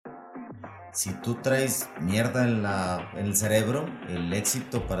Si tú traes mierda en el cerebro, el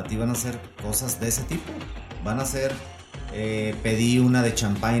éxito para ti van a ser cosas de ese tipo. Van a ser, pedí una de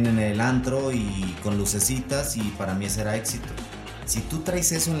champagne en el antro y con lucecitas y para mí ese era éxito. Si tú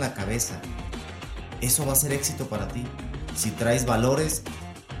traes eso en la cabeza, eso va a ser éxito para ti. Si traes valores,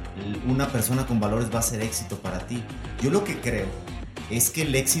 una persona con valores va a ser éxito para ti. Yo lo que creo es que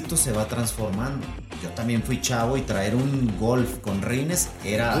el éxito se va transformando. Yo también fui chavo y traer un Golf con rines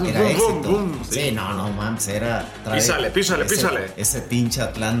era éxito. Sí, no mames, era traer Písale. ese pinche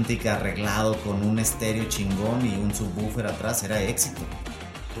Atlántica arreglado con un estéreo chingón y un subwoofer atrás, era éxito.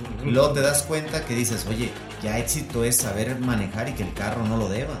 Y luego te das cuenta que dices, oye, ya éxito es saber manejar y que el carro no lo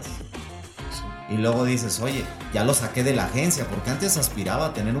debas. Y luego dices, oye, ya lo saqué de la agencia, porque antes aspiraba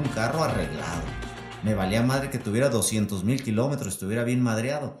a tener un carro arreglado. Me valía madre que tuviera 200,000 kilómetros, estuviera bien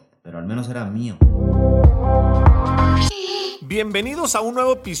madreado, pero al menos era mío. Bienvenidos a un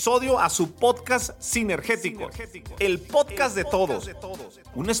nuevo episodio a su podcast Sinergéticos, el podcast de todos.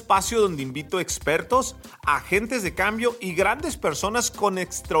 Un espacio donde invito expertos, agentes de cambio y grandes personas con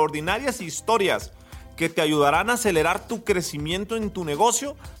extraordinarias historias que te ayudarán a acelerar tu crecimiento en tu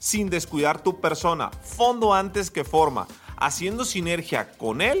negocio sin descuidar tu persona, fondo antes que forma, haciendo sinergia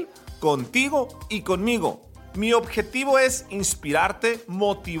con él, contigo y conmigo. Mi objetivo es inspirarte,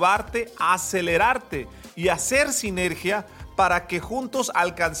 motivarte, acelerarte y hacer sinergia para que juntos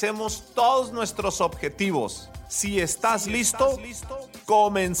alcancemos todos nuestros objetivos. Si estás listo,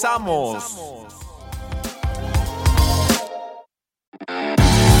 comenzamos.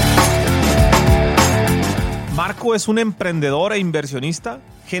 Marco es un emprendedor e inversionista,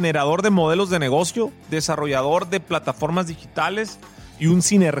 generador de modelos de negocio, desarrollador de plataformas digitales y un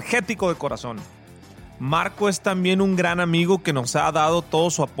sinergético de corazón. Marco es también un gran amigo que nos ha dado todo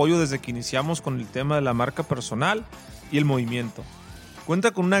su apoyo desde que iniciamos con el tema de la marca personal y el movimiento.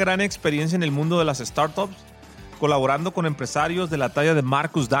 Cuenta con una gran experiencia en el mundo de las startups, colaborando con empresarios de la talla de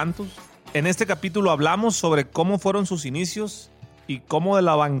Marcus Dantus. En este capítulo hablamos sobre cómo fueron sus inicios y cómo de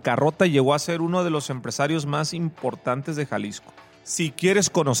la bancarrota llegó a ser uno de los empresarios más importantes de Jalisco. Si quieres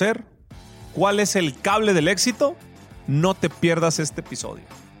conocer cuál es el cable del éxito, no te pierdas este episodio.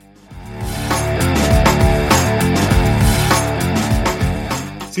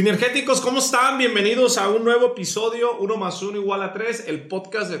 Sinergéticos, ¿cómo están? Bienvenidos a un nuevo episodio, 1 más 1 igual a 3, el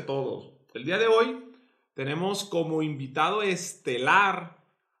podcast de todos. El día de hoy tenemos como invitado estelar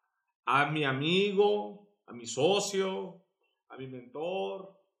a mi amigo, a mi socio, a mi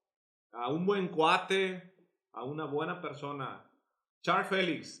mentor, a un buen cuate, a una buena persona.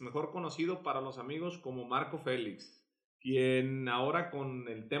 Félix, mejor conocido para los amigos como Marco Félix, quien ahora con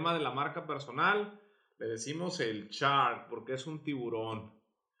el tema de la marca personal le decimos el Char porque es un tiburón.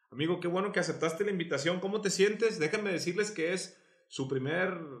 Amigo, qué bueno que aceptaste la invitación. ¿Cómo te sientes? Déjenme decirles que es su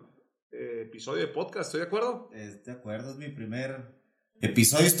primer episodio de podcast. ¿Estoy de acuerdo? De acuerdo, es mi primer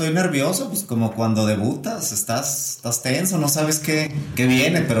episodio. Estoy nervioso, pues como cuando debutas. Estás tenso, no sabes qué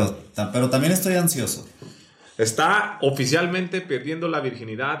viene, pero también estoy ansioso. Está oficialmente perdiendo la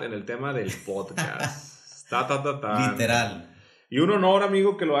virginidad en el tema del podcast. Literal. Y un honor,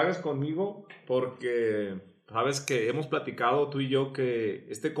 amigo, que lo hagas conmigo, porque sabes que hemos platicado tú y yo que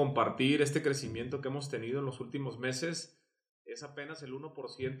este compartir, este crecimiento que hemos tenido en los últimos meses es apenas el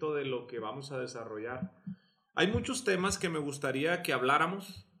 1% de lo que vamos a desarrollar. Hay muchos temas que me gustaría que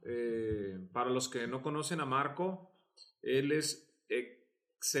habláramos. Para los que no conocen a Marco, él es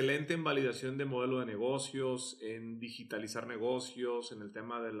excelente en validación de modelo de negocios, en digitalizar negocios, en el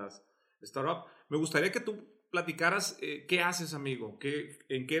tema de las startups. Me gustaría que tú platicaras qué haces, amigo,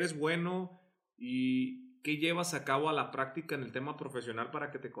 en qué eres bueno y qué llevas a cabo a la práctica en el tema profesional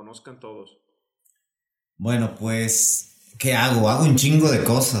para que te conozcan todos. Bueno, pues, ¿qué hago? Hago un chingo de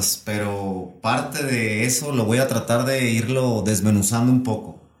cosas, pero parte de eso lo voy a tratar de irlo desmenuzando un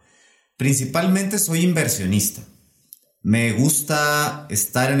poco. Principalmente soy inversionista. Me gusta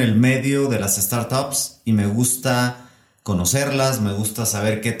estar en el medio de las startups y me gusta conocerlas, me gusta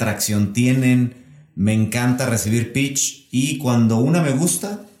saber qué tracción tienen, me encanta recibir pitch y cuando una me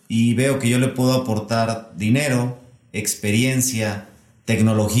gusta y veo que yo le puedo aportar dinero, experiencia,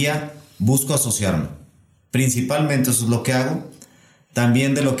 tecnología, busco asociarme. Principalmente eso es lo que hago.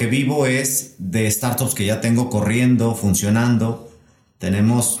 También de lo que vivo es de startups que ya tengo corriendo, funcionando.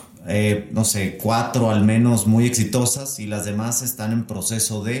 Tenemos, 4 al menos muy exitosas y las demás están en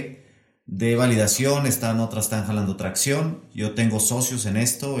proceso de validación, otras están jalando tracción. Yo tengo socios en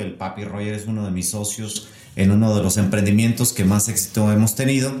esto, el Papi Roger es uno de mis socios en uno de los emprendimientos que más éxito hemos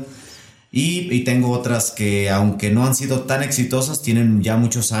tenido y tengo otras que aunque no han sido tan exitosas tienen ya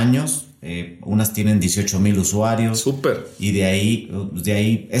muchos años Unas tienen 18,000 usuarios. Súper. Y de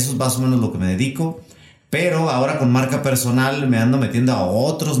ahí, eso es más o menos lo que me dedico. Pero ahora con marca personal me ando metiendo a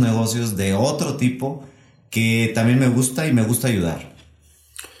otros negocios de otro tipo que también me gusta y me gusta ayudar.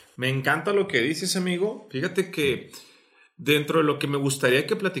 Me encanta lo que dices, amigo. Fíjate que dentro de lo que me gustaría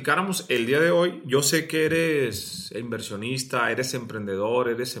que platicáramos el día de hoy, yo sé que eres inversionista, eres emprendedor,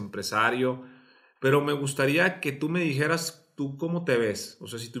 eres empresario, pero me gustaría que tú me dijeras tú cómo te ves. O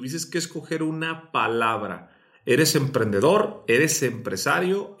sea, si tuvieses que escoger una palabra, ¿eres emprendedor, eres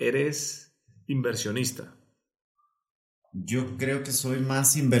empresario, eres inversionista? Yo creo que soy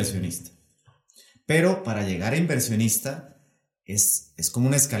más inversionista. Pero para llegar a inversionista es como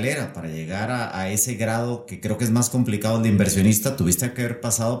una escalera. Para llegar a ese grado que creo que es más complicado el de inversionista, tuviste que haber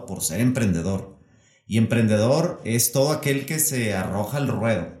pasado por ser emprendedor. Y emprendedor es todo aquel que se arroja al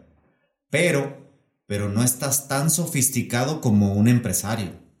ruedo. Pero no estás tan sofisticado como un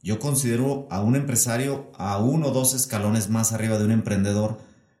empresario. Yo considero a un empresario a 1 o 2 escalones más arriba de un emprendedor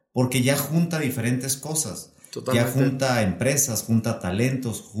porque ya junta diferentes cosas. Totalmente. Ya junta empresas, junta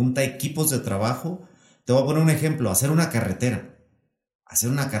talentos, junta equipos de trabajo. Te voy a poner un ejemplo, hacer una carretera. Hacer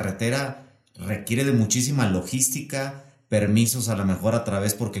una carretera requiere de muchísima logística, permisos a lo mejor a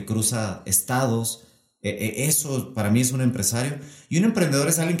través porque cruza estados. Eso para mí es un empresario. Y un emprendedor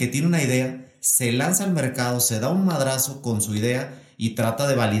es alguien que tiene una idea, se lanza al mercado, se da un madrazo con su idea y trata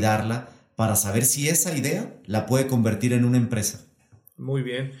de validarla para saber si esa idea la puede convertir en una empresa. Muy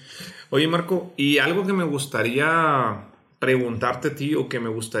bien. Oye, Marco, y algo que me gustaría preguntarte a ti o que me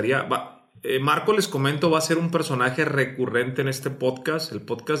gustaría... Marco, les comento, va a ser un personaje recurrente en este podcast, el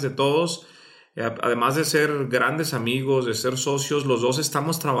podcast de todos. Además de ser grandes amigos, de ser socios, los dos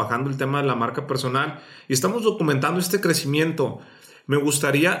estamos trabajando el tema de la marca personal y estamos documentando este crecimiento. Me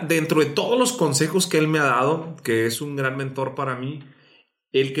gustaría, dentro de todos los consejos que él me ha dado, que es un gran mentor para mí,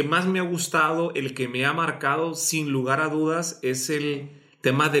 el que más me ha gustado, el que me ha marcado sin lugar a dudas es el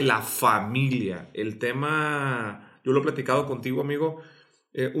tema de la familia. El tema, yo lo he platicado contigo, amigo,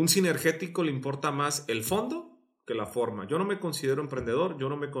 un sinergético le importa más el fondo que la forma. Yo no me considero emprendedor, yo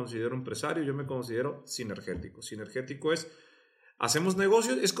no me considero empresario, yo me considero sinergético. Sinergético es, hacemos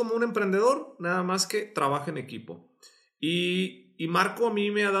negocios, es como un emprendedor, nada más que trabaja en equipo. Y Marco a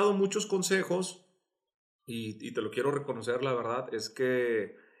mí me ha dado muchos consejos y te lo quiero reconocer, la verdad, es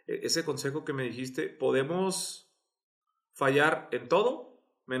que ese consejo que me dijiste, podemos fallar en todo,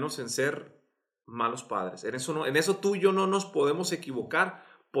 menos en ser malos padres. En eso tú y yo no nos podemos equivocar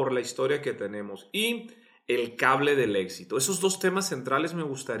por la historia que tenemos. Y el cable del éxito. Esos dos temas centrales me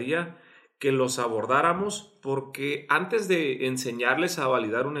gustaría que los abordáramos porque antes de enseñarles a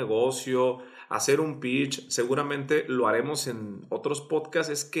validar un negocio, hacer un pitch, seguramente lo haremos en otros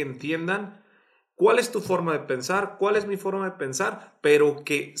podcasts, es que entiendan cuál es tu forma de pensar, cuál es mi forma de pensar, pero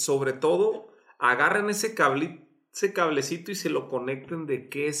que sobre todo agarren ese cablecito y se lo conecten de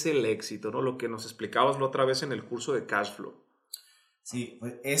qué es el éxito, ¿no? Lo que nos explicabas la otra vez en el curso de Cash Flow. Sí,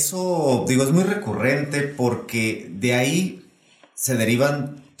 pues eso, digo, es muy recurrente porque de ahí se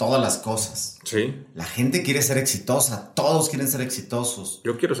derivan todas las cosas. Sí. La gente quiere ser exitosa, todos quieren ser exitosos.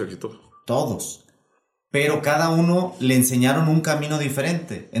 Yo quiero ser exitoso. Todos. Pero cada uno le enseñaron un camino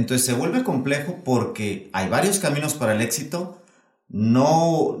diferente. Entonces se vuelve complejo porque hay varios caminos para el éxito.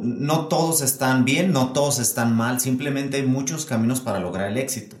 No todos están bien, no todos están mal. Simplemente hay muchos caminos para lograr el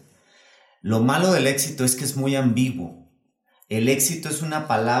éxito. Lo malo del éxito es que es muy ambiguo. El éxito es una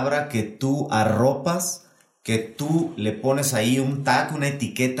palabra que tú arropas, que tú le pones ahí un tag, una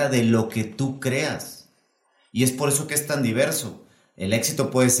etiqueta de lo que tú creas. Y es por eso que es tan diverso. El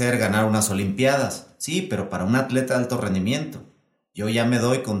éxito puede ser ganar unas olimpiadas, sí, pero para un atleta de alto rendimiento. Yo ya me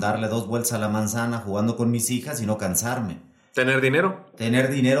doy con darle 2 vueltas a la manzana jugando con mis hijas y no cansarme. ¿Tener dinero? Tener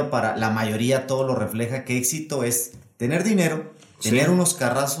dinero para la mayoría todo lo refleja que éxito es tener dinero, tener unos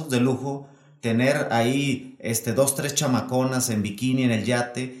carrazos de lujo, tener ahí 2, 3 chamaconas en bikini en el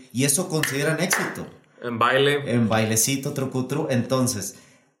yate, y eso consideran éxito. En baile. En bailecito, trucutru. Entonces,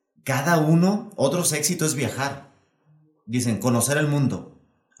 cada uno, otros éxitos es viajar. Dicen, conocer el mundo.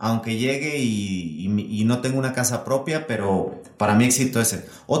 Aunque llegue y no tengo una casa propia, pero para mí éxito es ese.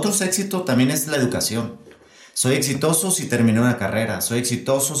 Otros éxitos también es la educación. Soy exitoso si terminé una carrera. Soy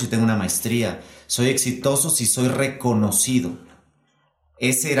exitoso si tengo una maestría. Soy exitoso si soy reconocido.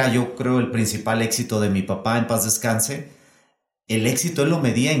 Ese era, yo creo, el principal éxito de mi papá, en paz descanse. El éxito él lo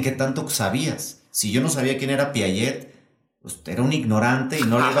medía en qué tanto sabías. Si yo no sabía quién era Piaget, pues era un ignorante y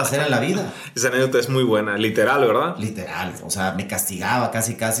no lo iba a hacer en la vida. Esa anécdota es muy buena, literal, ¿verdad? Literal, o sea, me castigaba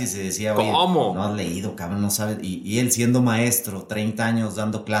casi se decía, oye, ¿cómo? No has leído, cabrón, no sabes. Y él siendo maestro, 30 años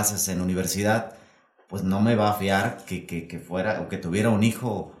dando clases en universidad, pues no me va a fiar que fuera o que tuviera un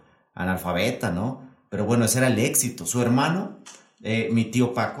hijo analfabeta, ¿no? Pero bueno, ese era el éxito. Su hermano, mi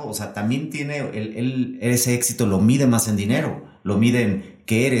tío Paco, o sea, también tiene, él ese éxito lo mide más en dinero, lo mide en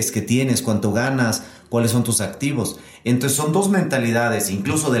qué eres, qué tienes, cuánto ganas, cuáles son tus activos. Entonces son dos mentalidades,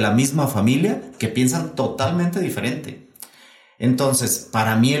 incluso de la misma familia, que piensan totalmente diferente. Entonces,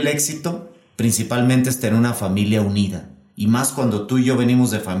 para mí el éxito principalmente es tener una familia unida. Y más cuando tú y yo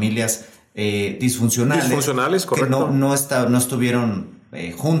venimos de familias disfuncionales. Disfuncionales, correcto. Que no estuvieron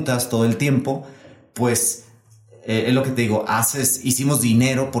juntas todo el tiempo, pues es lo que te digo, hicimos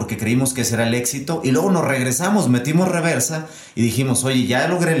dinero porque creímos que ese era el éxito y luego nos regresamos, metimos reversa y dijimos, oye, ya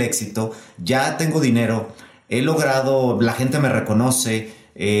logré el éxito, ya tengo dinero, he logrado, la gente me reconoce,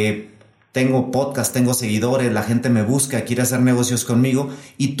 tengo podcast, tengo seguidores, la gente me busca, quiere hacer negocios conmigo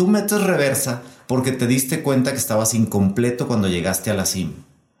y tú metes reversa porque te diste cuenta que estabas incompleto cuando llegaste a la cima.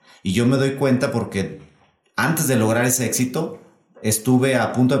 Y yo me doy cuenta porque antes de lograr ese éxito estuve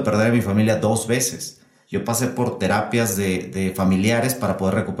a punto de perder a mi familia 2 veces. Yo pasé por terapias de familiares para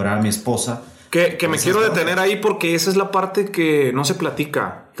poder recuperar a mi esposa. Que me quiero detener ahí porque esa es la parte que no se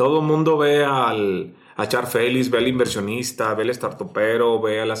platica. Todo el mundo ve a Char Félix, ve al inversionista, ve al startupero,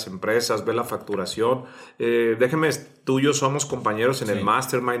 ve a las empresas, ve la facturación. Déjeme, tú y yo somos compañeros en el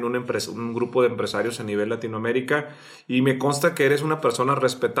Mastermind, un grupo de empresarios a nivel Latinoamérica, y me consta que eres una persona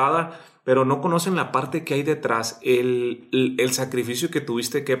respetada, pero no conocen la parte que hay detrás, el sacrificio que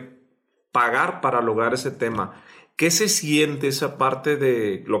tuviste que pagar para lograr ese tema. ¿Qué se siente esa parte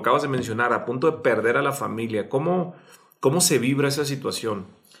de, lo acabas de mencionar, a punto de perder a la familia? ¿Cómo se vibra esa situación?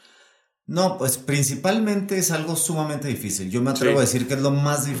 No, pues principalmente es algo sumamente difícil. Yo me atrevo a decir que es lo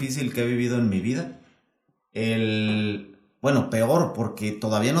más difícil que he vivido en mi vida. Bueno, peor, porque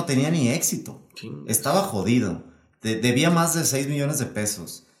todavía no tenía ni éxito. Estaba jodido. Debía más de 6 millones de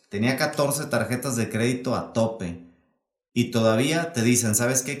pesos. Tenía 14 tarjetas de crédito a tope. Y todavía te dicen,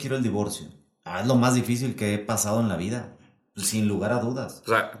 ¿sabes qué? Quiero el divorcio. Es lo más difícil que he pasado en la vida. Sin lugar a dudas. O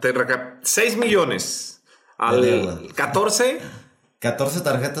sea, 6 millones al 14... 14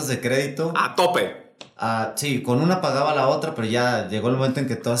 tarjetas de crédito. A tope. Sí, con una pagaba la otra, pero ya llegó el momento en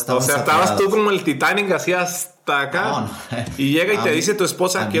que todas estaban saturadas. Estabas tú como el Titanic, así hasta acá. No. Y llega y te dice tu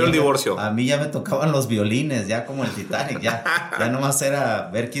esposa, quiero el divorcio. A mí ya me tocaban los violines, ya como el Titanic. Ya nomás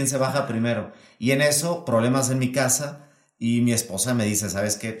era ver quién se baja primero. Y en eso, problemas en mi casa. Y mi esposa me dice,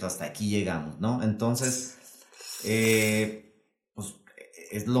 ¿sabes qué? Pues hasta aquí llegamos, ¿no? Entonces, pues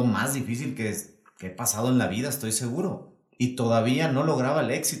es lo más difícil que he pasado en la vida, estoy seguro. Y todavía no lograba el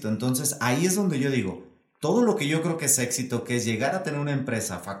éxito. Entonces ahí es donde yo digo, todo lo que yo creo que es éxito, que es llegar a tener una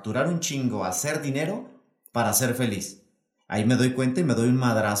empresa, facturar un chingo, hacer dinero para ser feliz. Ahí me doy cuenta y me doy un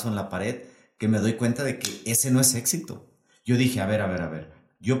madrazo en la pared que me doy cuenta de que ese no es éxito. Yo dije, a ver.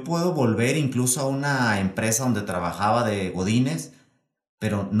 Yo puedo volver incluso a una empresa donde trabajaba de godines,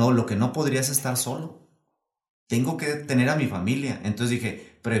 pero no, lo que no podría es estar solo. Tengo que tener a mi familia. Entonces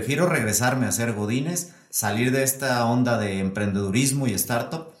dije, prefiero regresarme a hacer godines, salir de esta onda de emprendedurismo y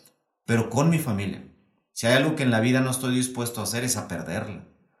startup, pero con mi familia. Si hay algo que en la vida no estoy dispuesto a hacer es a perderla.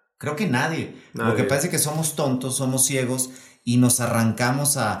 Creo que nadie. Lo que pasa es que somos tontos, somos ciegos y nos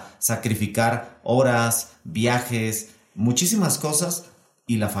arrancamos a sacrificar horas, viajes, muchísimas cosas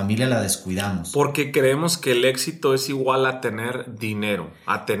y la familia la descuidamos. Porque creemos que el éxito es igual a tener dinero,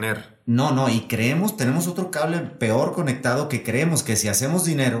 a tener. No, y tenemos otro cable peor conectado que creemos que si hacemos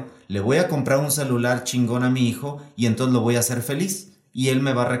dinero, le voy a comprar un celular chingón a mi hijo y entonces lo voy a hacer feliz. Y él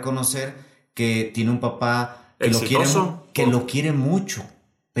me va a reconocer que tiene un papá que lo quiere mucho.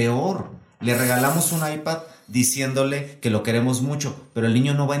 Peor, le regalamos un iPad diciéndole que lo queremos mucho, pero el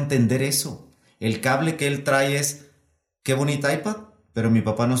niño no va a entender eso. El cable que él trae es, qué bonita iPad, pero mi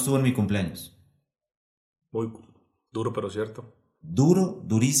papá no estuvo en mi cumpleaños. Muy duro, pero cierto. Duro,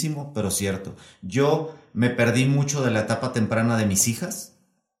 durísimo, pero cierto. Yo me perdí mucho de la etapa temprana de mis hijas.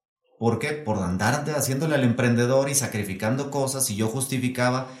 ¿Por qué? Por andar haciéndole al emprendedor y sacrificando cosas, y yo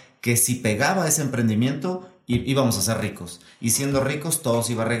justificaba que si pegaba ese emprendimiento íbamos a ser ricos. Y siendo ricos todo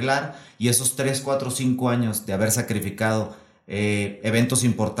se iba a arreglar, y esos 3, 4, 5 años de haber sacrificado eventos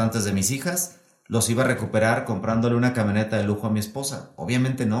importantes de mis hijas, los iba a recuperar comprándole una camioneta de lujo a mi esposa.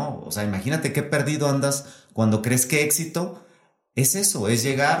 Obviamente no. O sea, imagínate qué perdido andas cuando crees que éxito es eso, es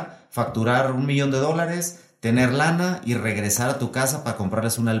llegar, facturar $1 millón, tener lana y regresar a tu casa para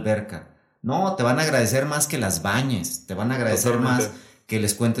comprarles una alberca. No, te van a agradecer más que las bañes, te van a agradecer más que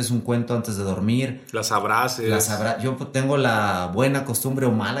les cuentes un cuento antes de dormir. Las abraces. Yo tengo la buena costumbre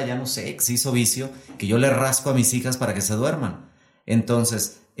o mala, ya no sé, que se hizo vicio, que yo le rasco a mis hijas para que se duerman.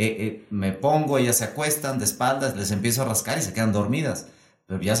 Entonces me pongo, ellas se acuestan de espaldas, les empiezo a rascar y se quedan dormidas.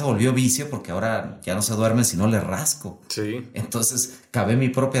 pero ya se volvió vicio porque ahora ya no se duerme si no le rasco. Sí. Entonces cavé mi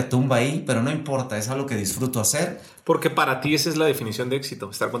propia tumba ahí, pero no importa, es algo que disfruto hacer. Porque para ti esa es la definición de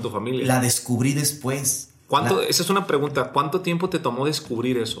éxito, estar con tu familia. La descubrí después. Esa es una pregunta. ¿Cuánto tiempo te tomó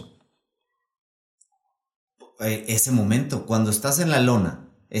descubrir eso? Ese momento, cuando estás en la lona,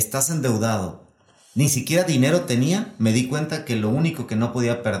 estás endeudado, ni siquiera dinero tenía, me di cuenta que lo único que no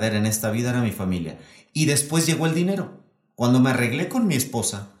podía perder en esta vida era mi familia. Y después llegó el dinero. Cuando me arreglé con mi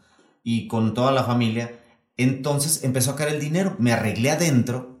esposa y con toda la familia, entonces empezó a caer el dinero. Me arreglé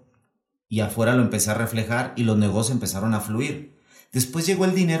adentro y afuera lo empecé a reflejar y los negocios empezaron a fluir. Después llegó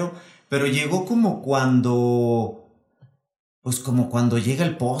el dinero, pero llegó como cuando llega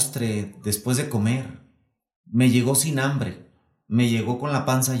el postre después de comer. Me llegó sin hambre, me llegó con la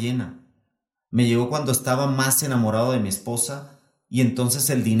panza llena, me llegó cuando estaba más enamorado de mi esposa y entonces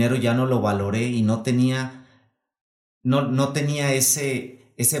el dinero ya no lo valoré y no tenía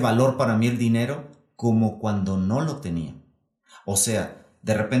ese valor para mí el dinero como cuando no lo tenía. O sea,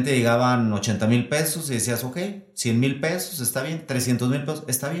 de repente llegaban 80,000 pesos y decías, ok, 100,000 pesos, está bien, 300,000 pesos,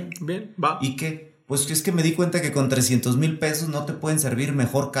 está bien. Bien, va. ¿Y qué? Pues es que me di cuenta que con 300,000 pesos no te pueden servir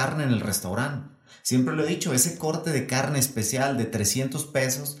mejor carne en el restaurante. Siempre lo he dicho, ese corte de carne especial de 300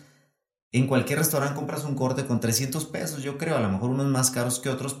 pesos, en cualquier restaurante compras un corte con 300 pesos, yo creo, a lo mejor unos más caros que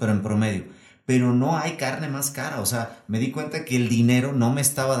otros, pero en promedio. Pero no hay carne más cara, o sea, me di cuenta que el dinero no me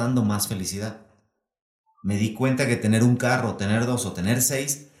estaba dando más felicidad. Me di cuenta que tener un carro, tener dos o tener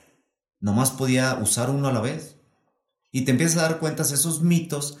seis, nomás podía usar uno a la vez. Y te empiezas a dar cuenta de esos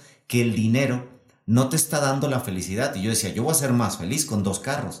mitos que el dinero no te está dando la felicidad. Y yo decía, yo voy a ser más feliz con 2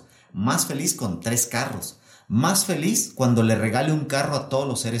 carros, más feliz con 3 carros, más feliz cuando le regale un carro a todos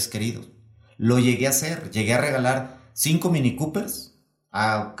los seres queridos. Lo llegué a hacer, llegué a regalar 5 Mini Coopers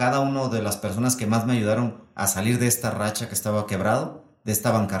a cada una de las personas que más me ayudaron a salir de esta racha que estaba quebrado, de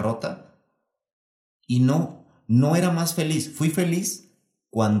esta bancarrota. Y no era más feliz, fui feliz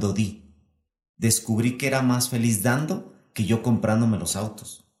cuando di. Descubrí que era más feliz dando que yo comprándome los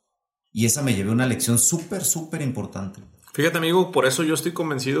autos. Y esa me llevé una lección súper, súper importante. Fíjate, amigo, por eso yo estoy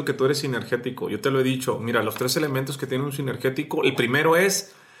convencido que tú eres sinergético. Yo te lo he dicho. Mira, los 3 elementos que tiene un sinergético. El primero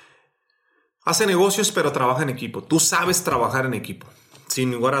es, hace negocios, pero trabaja en equipo. Tú sabes trabajar en equipo,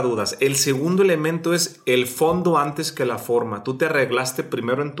 sin lugar a dudas. El segundo elemento es el fondo antes que la forma. Tú te arreglaste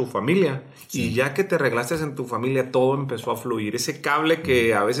primero en tu familia, sí. Y ya que te arreglaste en tu familia, todo empezó a fluir. Ese cable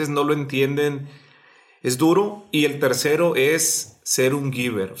que a veces no lo entienden es duro. Y el tercero es ser un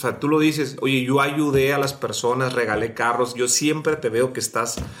giver. O sea, tú lo dices, oye, yo ayudé a las personas, regalé carros. Yo siempre te veo que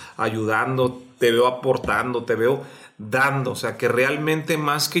estás ayudando, te veo aportando, te veo dando. O sea, que realmente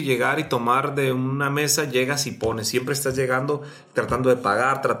más que llegar y tomar de una mesa, llegas y pones. Siempre estás llegando, tratando de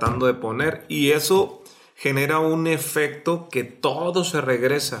pagar, tratando de poner. Y eso genera un efecto que todo se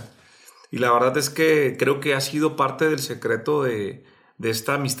regresa. Y la verdad es que creo que ha sido parte del secreto de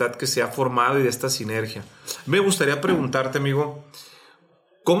esta amistad que se ha formado y de esta sinergia. Me gustaría preguntarte, amigo,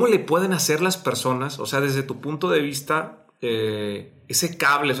 ¿cómo le pueden hacer las personas, o sea, desde tu punto de vista, ese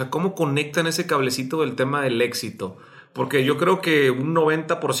cable, o sea, cómo conectan ese cablecito del tema del éxito? Porque yo creo que un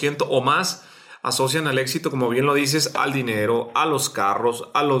 90% o más asocian al éxito, como bien lo dices, al dinero, a los carros,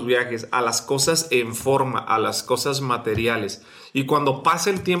 a los viajes, a las cosas en forma, a las cosas materiales. Y cuando pasa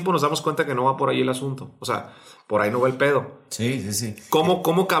el tiempo nos damos cuenta que no va por ahí el asunto. O sea, por ahí no va el pedo. Sí.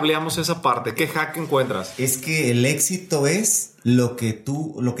 ¿Cómo cableamos esa parte? ¿Qué hack encuentras? Es que el éxito es lo que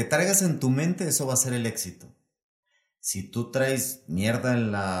traigas en tu mente, eso va a ser el éxito. Si tú traes mierda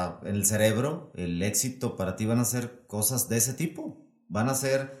en el cerebro, el éxito para ti van a ser cosas de ese tipo. Van a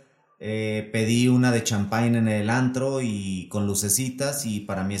ser, pedí una de champagne en el antro y con lucecitas y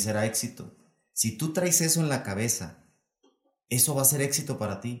para mí ese era éxito. Si tú traes eso en la cabeza, eso va a ser éxito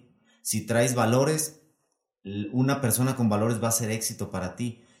para ti. Si traes valores, una persona con valores va a ser éxito para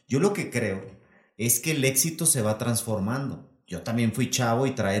ti. Yo lo que creo es que el éxito se va transformando. Yo también fui chavo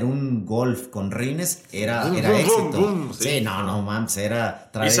y traer un Golf con rines era éxito. Sí, no, mames,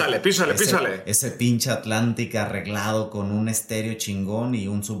 era traer... Písale. Ese pinche Atlántica arreglado con un estéreo chingón y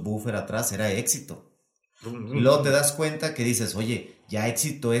un subwoofer atrás era éxito. Y luego te das cuenta que dices, oye, ya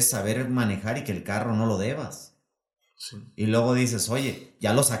éxito es saber manejar y que el carro no lo debas. Sí. Y luego dices, oye,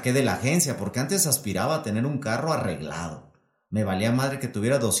 ya lo saqué de la agencia, porque antes aspiraba a tener un carro arreglado. Me valía madre que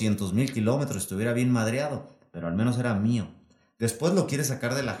tuviera 200,000 kilómetros, estuviera bien madreado, pero al menos era mío. Después lo quieres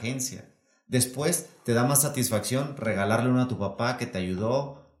sacar de la agencia. Después te da más satisfacción regalarle uno a tu papá que te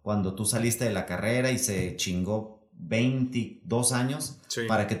ayudó cuando tú saliste de la carrera y se chingó 22 años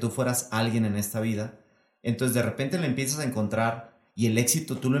para que tú fueras alguien en esta vida. Entonces de repente le empiezas a encontrar y el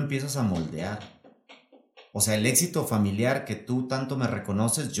éxito tú lo empiezas a moldear. O sea, el éxito familiar que tú tanto me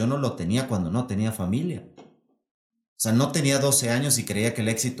reconoces, yo no lo tenía cuando no tenía familia. O sea, no tenía 12 años y creía que el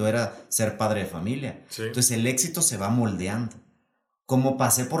éxito era ser padre de familia. Sí. Entonces el éxito se va moldeando. Como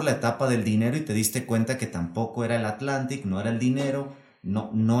pasé por la etapa del dinero y te diste cuenta que tampoco era el Atlantic, no era el dinero,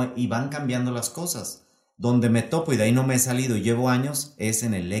 no, y van cambiando las cosas. Donde me topo y de ahí no me he salido y llevo años es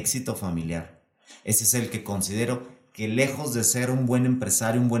en el éxito familiar. Ese es el que considero que lejos de ser un buen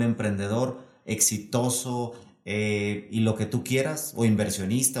empresario, un buen emprendedor, exitoso y lo que tú quieras, o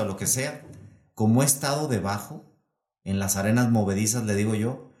inversionista o lo que sea, como he estado debajo, en las arenas movedizas le digo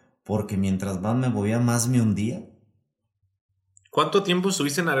yo, porque mientras más me movía más me hundía. ¿Cuánto tiempo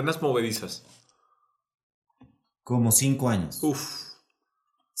estuviste en arenas movedizas? Como 5 años. Uf.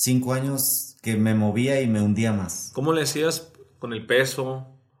 5 años que me movía y me hundía más. ¿Cómo le hacías con el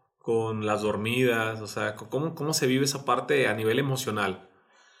peso, con las dormidas? O sea, ¿cómo se vive esa parte a nivel emocional?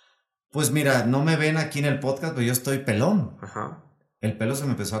 Pues mira, no me ven aquí en el podcast, pero yo estoy pelón. Ajá. El pelo se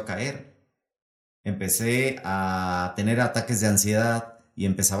me empezó a caer. Empecé a tener ataques de ansiedad y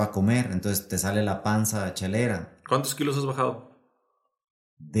empezaba a comer. Entonces te sale la panza chelera. ¿Cuántos kilos has bajado?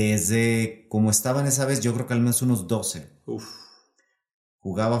 Desde como estaban esa vez, yo creo que al menos unos 12. Uf.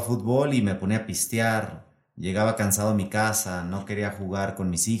 Jugaba fútbol y me ponía a pistear. Llegaba cansado a mi casa, no quería jugar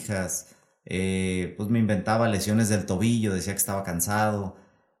con mis hijas. Pues me inventaba lesiones del tobillo, decía que estaba cansado.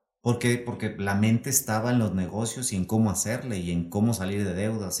 ¿Por qué? Porque la mente estaba en los negocios y en cómo hacerle y en cómo salir de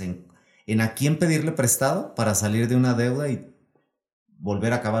deudas, en a quién pedirle prestado para salir de una deuda y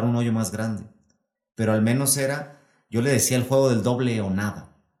volver a cavar un hoyo más grande. Pero al menos yo le decía el juego del doble o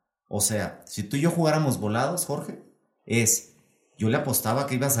nada. O sea, si tú y yo jugáramos volados, Jorge, yo le apostaba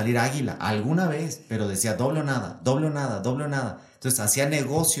que iba a salir águila alguna vez, pero decía doble o nada, doble o nada, doble o nada. Entonces hacía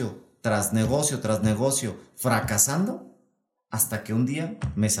negocio tras negocio tras negocio, fracasando, hasta que un día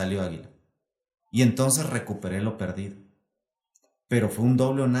me salió águila. Y entonces recuperé lo perdido. Pero fue un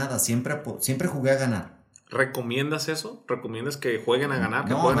doble o nada, siempre jugué a ganar. ¿Recomiendas eso? ¿Recomiendas que jueguen a ganar?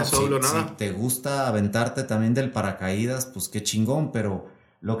 ¿Que No, jueguen no, ese doble o nada? si te gusta aventarte también del paracaídas, pues qué chingón, pero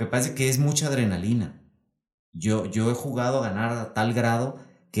lo que pasa es que es mucha adrenalina. Yo he jugado a ganar a tal grado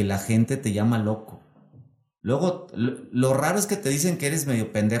que la gente te llama loco. Luego, lo raro es que te dicen que eres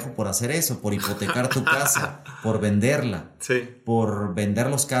medio pendejo por hacer eso, por hipotecar tu casa, por venderla, Sí. por vender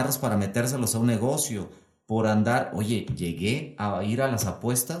los carros para metérselos a un negocio, por andar. Oye, llegué a ir a las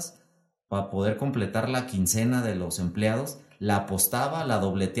apuestas para poder completar la quincena de los empleados, la apostaba, la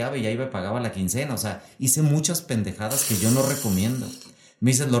dobleteaba y ahí me pagaba la quincena. O sea, hice muchas pendejadas que yo no recomiendo.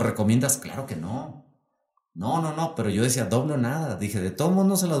 Me dices, ¿lo recomiendas? Claro que no. No, pero yo decía doble o nada. Dije, de todos modos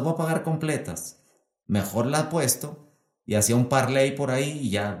no se las voy a pagar completas. Mejor la apuesto y hacía un parlay por ahí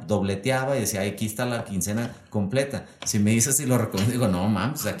y ya dobleteaba y decía, aquí está la quincena completa. Si me dices si lo recomiendo, digo, no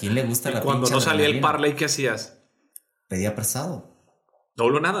mames, ¿a quién le gusta la pinche Cuando no salía el adrenalina? parlay, ¿qué hacías? Pedía prestado.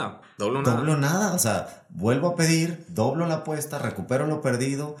 Doble o nada. Doble o nada. Doblo nada, o sea, vuelvo a pedir, doblo la apuesta, recupero lo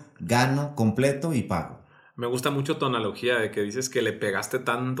perdido, gano completo y pago. Me gusta mucho tu analogía de que dices que le pegaste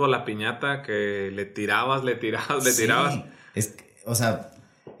tanto a la piñata que le tirabas. O sea,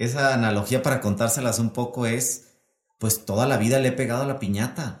 esa analogía para contárselas un poco pues toda la vida le he pegado a la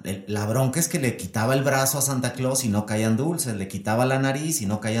piñata. La bronca es que le quitaba el brazo a Santa Claus y no caían dulces, le quitaba la nariz y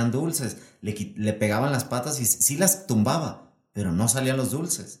no caían dulces, le pegaban las patas y sí las tumbaba, pero no salían los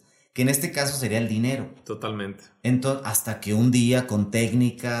dulces, que en este caso sería el dinero. Totalmente. Entonces, hasta que un día con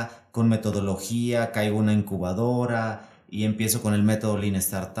técnica, con metodología, caigo en una incubadora y empiezo con el método Lean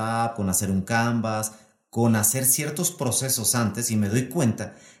Startup, con hacer un canvas, con hacer ciertos procesos antes y me doy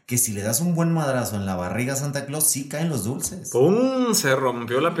cuenta que si le das un buen madrazo en la barriga a Santa Claus, sí caen los dulces. ¡Pum! Se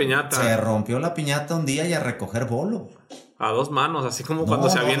rompió la piñata. Se rompió la piñata un día y a recoger bolo. A dos manos, así como cuando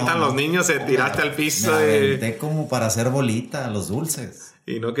se avientan los niños, se tiraste al piso. Me aventé como para hacer bolita los dulces.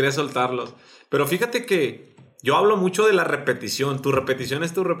 Y no quería soltarlos. Pero fíjate que yo hablo mucho de la repetición. Tu repetición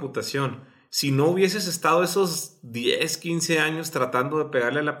es tu reputación. Si no hubieses estado esos 10, 15 años tratando de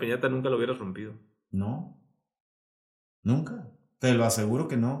pegarle a la piñata, nunca lo hubieras rompido. No. Nunca. Te lo aseguro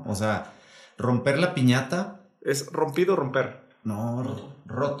que no. O sea, romper la piñata... ¿Es rompido o romper? No,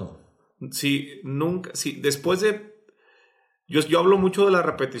 roto. Sí, nunca. Sí, después de... Yo hablo mucho de la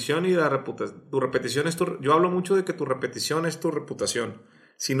repetición y de la reputación. Yo hablo mucho de que tu repetición es tu reputación.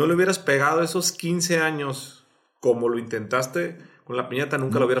 Si no le hubieras pegado esos 15 años como lo intentaste con la piñata,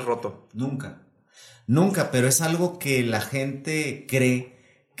 nunca lo hubieras roto. Nunca, pero es algo que la gente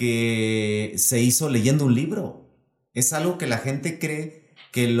cree que se hizo leyendo un libro. Es algo que la gente cree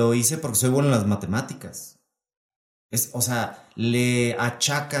que lo hice porque soy bueno en las matemáticas. O sea, le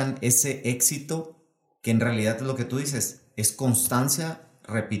achacan ese éxito que en realidad es lo que tú dices. Es constancia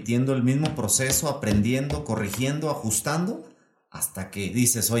repitiendo el mismo proceso, aprendiendo, corrigiendo, ajustando, hasta que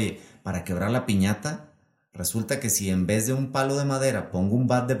dices, oye, para quebrar la piñata, resulta que si en vez de un palo de madera pongo un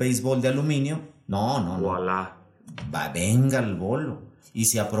bat de béisbol de aluminio, no. Voilà. Venga el bolo. Y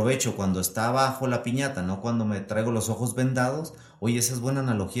si aprovecho cuando está abajo la piñata, no cuando me traigo los ojos vendados, oye, esa es buena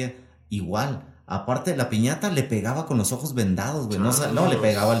analogía. Igual, aparte la piñata le pegaba con los ojos vendados, güey. No, le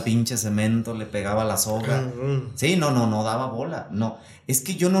pegaba al pinche cemento, le pegaba a la soga. Sí, no daba bola. No, es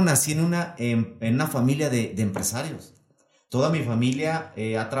que yo no nací en una familia de empresarios. Toda mi familia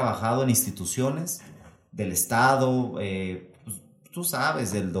ha trabajado en instituciones del Estado, pues, tú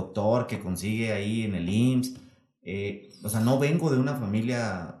sabes, del doctor que consigue ahí en el IMSS. O sea, no vengo de una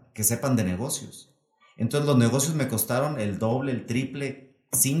familia que sepan de negocios. Entonces los negocios me costaron el doble, el triple,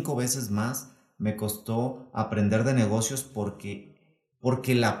 5 veces más. Me costó aprender de negocios porque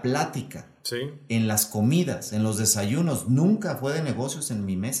la plática en las comidas, en los desayunos, nunca fue de negocios en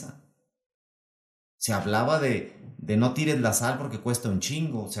mi mesa. Se hablaba de no tires la sal porque cuesta un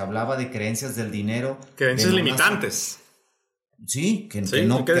chingo. Se hablaba de creencias del dinero. Creencias limitantes. Sí, que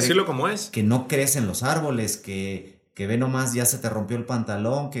no hay que decirlo como es. Que no crecen los árboles, que ve nomás ya se te rompió el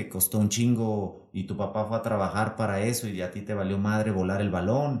pantalón, que costó un chingo y tu papá fue a trabajar para eso y a ti te valió madre volar el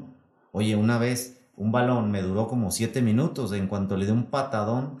balón. Oye, una vez un balón me duró como 7 minutos. En cuanto le di un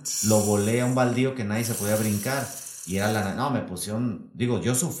patadón, lo volé a un baldío que nadie se podía brincar. Y era me pusieron,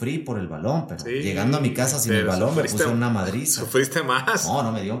 yo sufrí por el balón, pero llegando a mi casa sin el balón me pusieron una madriza. ¿Sufriste más?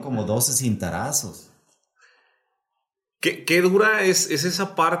 No, me dieron como 12 cintarazos. Qué dura es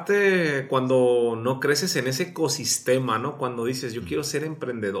esa parte cuando no creces en ese ecosistema, ¿no? Cuando dices, yo quiero ser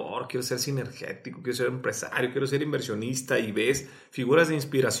emprendedor, quiero ser sinergético, quiero ser empresario, quiero ser inversionista, y ves figuras de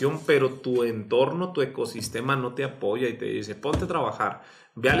inspiración, pero tu entorno, tu ecosistema no te apoya y te dice, ponte a trabajar,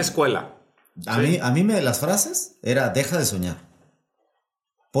 ve a la escuela. A mí las frases era, deja de soñar,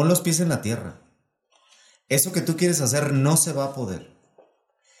 pon los pies en la tierra, eso que tú quieres hacer no se va a poder.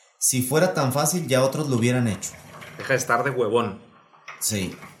 Si fuera tan fácil ya otros lo hubieran hecho. Deja de estar de huevón.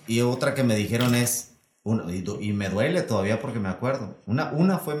 Sí, y otra que me dijeron es, y me duele todavía porque me acuerdo,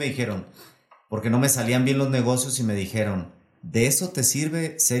 una fue, me dijeron, porque no me salían bien los negocios y me dijeron, ¿de eso te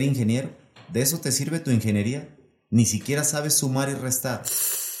sirve ser ingeniero? ¿De eso te sirve tu ingeniería? Ni siquiera sabes sumar y restar.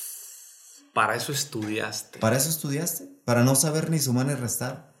 Para eso estudiaste. ¿Para eso estudiaste? ¿Para no saber ni sumar ni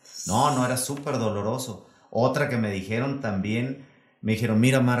restar? No, era súper doloroso. Otra que me dijeron también, me dijeron,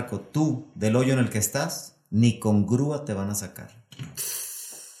 mira Marco, tú del hoyo en el que estás, ni con grúa te van a sacar.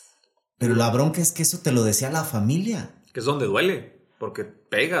 Pero la bronca es que eso te lo decía la familia. Que es donde duele, porque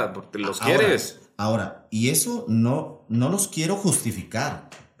pega, porque los quieres. Ahora, y eso no los quiero justificar,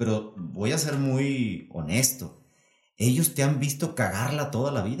 pero voy a ser muy honesto. Ellos te han visto cagarla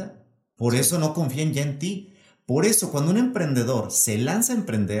toda la vida. Por eso no confían ya en ti. Por eso, cuando un emprendedor se lanza a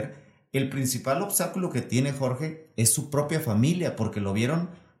emprender, el principal obstáculo que tiene Jorge es su propia familia, porque lo vieron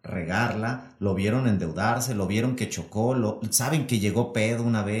regarla, lo vieron endeudarse, lo vieron que chocó, saben que llegó pedo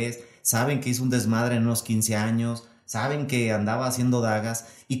una vez, saben que hizo un desmadre en unos 15 años, saben que andaba haciendo dagas,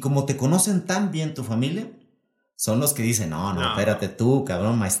 y como te conocen tan bien tu familia, son los que dicen, no, espérate tú,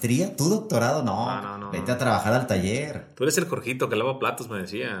 cabrón, maestría, tú doctorado, no, vete a trabajar al taller. Tú eres el Jorgito que lava platos, me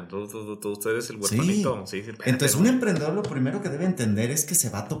decían, tú eres el huerfanito. Sí, entonces un emprendedor lo primero que debe entender es que se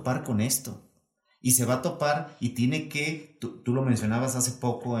va a topar con esto. Y se va a topar y tiene que, tú lo mencionabas hace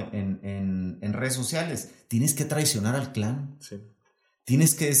poco en redes sociales, tienes que traicionar al clan. Sí.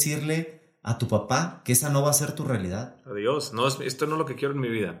 Tienes que decirle a tu papá que esa no va a ser tu realidad. Adiós, esto no es lo que quiero en mi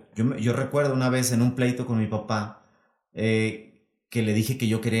vida. Yo recuerdo una vez en un pleito con mi papá que le dije que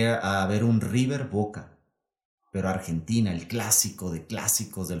yo quería ver un River Boca, pero Argentina, el clásico de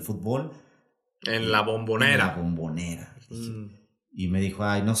clásicos del fútbol. En la Bombonera. En la Bombonera. Y me dijo,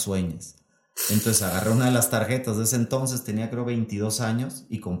 ay, no sueñes. Entonces agarré una de las tarjetas de ese entonces, tenía creo 22 años,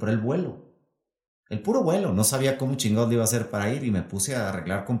 y compré el vuelo. El puro vuelo, no sabía cómo chingados le iba a hacer para ir y me puse a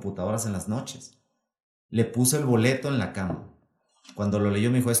arreglar computadoras en las noches. Le puse el boleto en la cama. Cuando lo leyó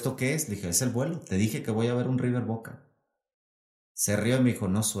me dijo, ¿esto qué es? Le dije, es el vuelo, te dije que voy a ver un River Boca. Se rió y me dijo,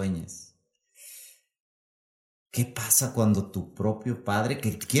 no sueñes. ¿Qué pasa cuando tu propio padre,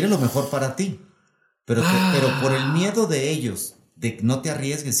 que quiere lo mejor para ti, pero por el miedo de ellos, de no te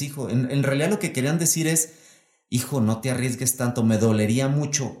arriesgues, hijo? En realidad lo que querían decir es, hijo, no te arriesgues tanto, me dolería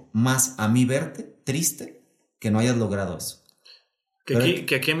mucho más a mí verte triste que no hayas logrado eso.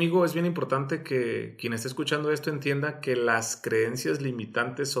 Que aquí, amigo, es bien importante que quien esté escuchando esto entienda que las creencias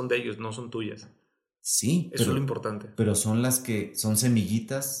limitantes son de ellos, no son tuyas. Sí. Eso es lo importante. Pero son las que son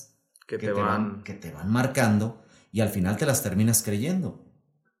semillitas que te van marcando y al final te las terminas creyendo.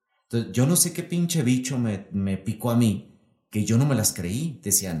 Entonces, yo no sé qué pinche bicho me picó a mí, que yo no me las creí.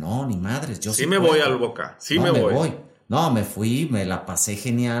 Decía, no, ni madres, yo sí me voy al Boca, sí no, me voy. No, me fui, me la pasé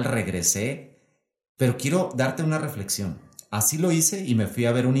genial, regresé. Pero quiero darte una reflexión. Así lo hice y me fui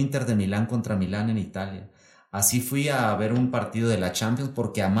a ver un Inter de Milán contra Milán en Italia. Así fui a ver un partido de la Champions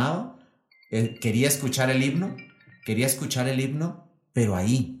porque amaba, quería escuchar el himno, pero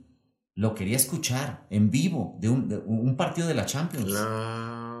ahí lo quería escuchar en vivo de un partido de la Champions.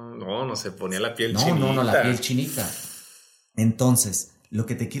 No se ponía la piel chinita. No, la piel chinita. Entonces, lo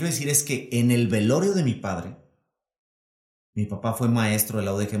que te quiero decir es que en el velorio de mi padre, mi papá fue maestro de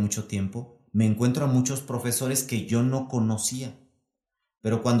la UDG mucho tiempo, me encuentro a muchos profesores que yo no conocía.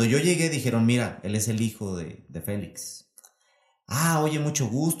 Pero cuando yo llegué dijeron, mira, él es el hijo de Félix. Oye, mucho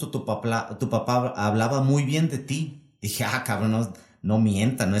gusto, tu papá hablaba muy bien de ti. Dije, cabrón, no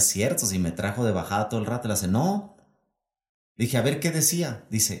mienta, no es cierto, si me trajo de bajada todo el rato. Le hace, no. Dije, a ver, ¿qué decía?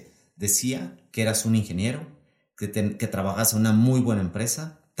 Dice, decía que eras un ingeniero, que trabajas en una muy buena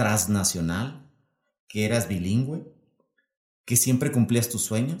empresa, transnacional, que eras bilingüe, que siempre cumplías tus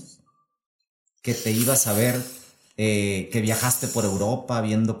sueños, que te ibas a ver, que viajaste por Europa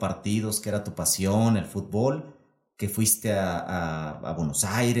viendo partidos, que era tu pasión, el fútbol, que fuiste a Buenos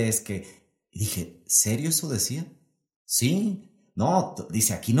Aires, Y dije, ¿serio eso decía? Sí. No,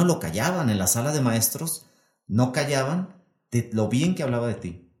 dice, aquí no lo callaban, en la sala de maestros no callaban de lo bien que hablaba de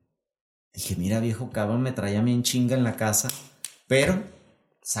ti. Dije, mira, viejo cabrón, me traía bien chinga en la casa, pero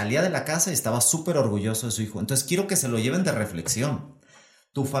salía de la casa y estaba súper orgulloso de su hijo. Entonces quiero que se lo lleven de reflexión.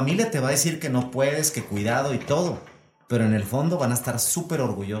 Tu familia te va a decir que no puedes, que cuidado y todo, pero en el fondo van a estar súper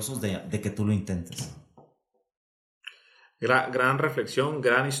orgullosos de que tú lo intentes. Gran reflexión,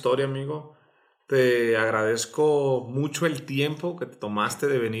 gran historia, amigo. Te agradezco mucho el tiempo que te tomaste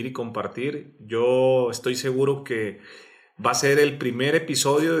de venir y compartir. Yo estoy seguro que va a ser el primer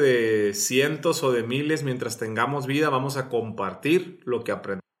episodio de cientos o de miles. Mientras tengamos vida, vamos a compartir lo que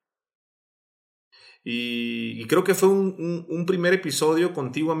aprendemos. Y creo que fue un primer episodio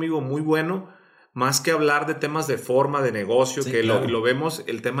contigo, amigo, muy bueno. Más que hablar de temas de forma, de negocio, sí, que claro. lo vemos,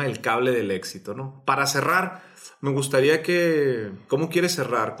 el tema del cable del éxito, ¿no? Para cerrar, me gustaría ¿cómo quieres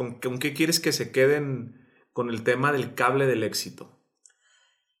cerrar? ¿Con qué quieres que se queden con el tema del cable del éxito?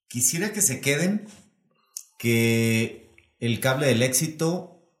 Quisiera que se queden que el cable del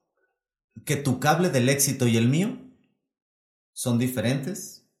éxito, que tu cable del éxito y el mío son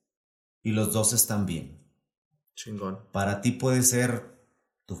diferentes y los dos están bien. Chingón. Para ti puede ser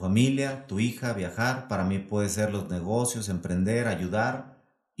tu familia, tu hija, viajar. Para mí puede ser los negocios, emprender, ayudar.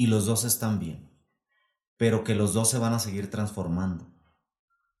 Y los dos están bien. Pero que los dos se van a seguir transformando.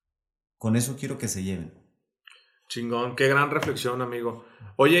 Con eso quiero que se lleven. Chingón, qué gran reflexión, amigo.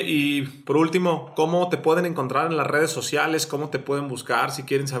 Oye, y por último, ¿cómo te pueden encontrar en las redes sociales? ¿Cómo te pueden buscar si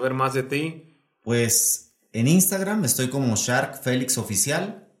quieren saber más de ti? Pues en Instagram estoy como Shark Félix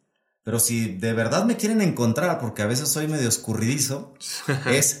Oficial. Pero si de verdad me quieren encontrar, porque a veces soy medio escurridizo,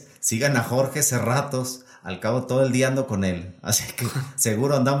 sigan a Jorge Cerratos. Al cabo todo el día ando con él. Así que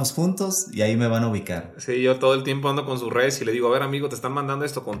seguro andamos juntos y ahí me van a ubicar. Sí, yo todo el tiempo ando con sus redes y le digo, a ver, amigo, te están mandando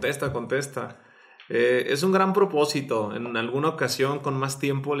esto, contesta. Es un gran propósito. En alguna ocasión, con más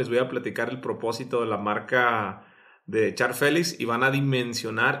tiempo, les voy a platicar el propósito de la marca de Char Félix y van a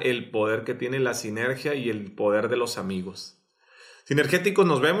dimensionar el poder que tiene la sinergia y el poder de los amigos. Sinergéticos,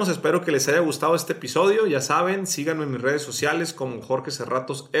 nos vemos. Espero que les haya gustado este episodio. Ya saben, síganme en mis redes sociales como Jorge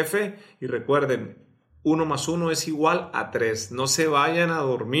Cerratos F. Y recuerden, 1 más 1 es igual a 3. No se vayan a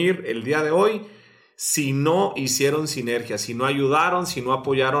dormir el día de hoy si no hicieron sinergia, si no ayudaron, si no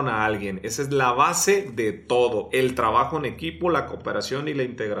apoyaron a alguien. Esa es la base de todo. El trabajo en equipo, la cooperación y la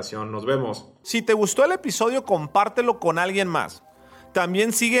integración. Nos vemos. Si te gustó el episodio, compártelo con alguien más.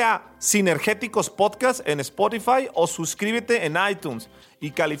 También sigue a Sinergéticos Podcast en Spotify o suscríbete en iTunes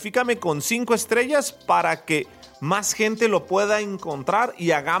y califícame con 5 estrellas para que más gente lo pueda encontrar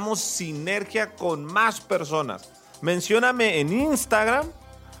y hagamos sinergia con más personas. Mencióname en Instagram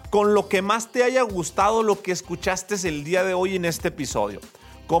con lo que más te haya gustado lo que escuchaste el día de hoy en este episodio,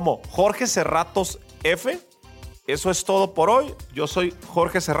 como Jorge Cerratos F. Eso es todo por hoy. Yo soy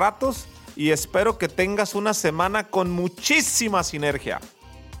Jorge Cerratos y espero que tengas una semana con muchísima sinergia.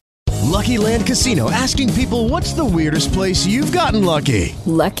 Lucky Land Casino, asking people, what's the weirdest place you've gotten lucky?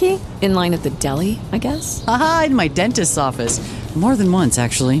 Lucky? In line at the deli, I guess? Aha, in my dentist's office. More than once,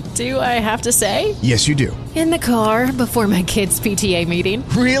 actually. Do I have to say? Yes, you do. In the car before my kids' PTA meeting.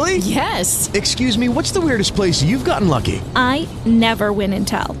 Really? Yes. Excuse me, what's the weirdest place you've gotten lucky? I never win and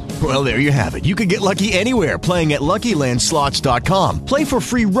tell. Well, there you have it. You can get lucky anywhere, playing at LuckyLandSlots.com. Play for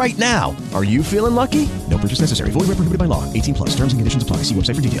free right now. Are you feeling lucky? No purchase necessary. Void where prohibited by law. 18+. Terms and conditions apply. See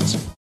website for details.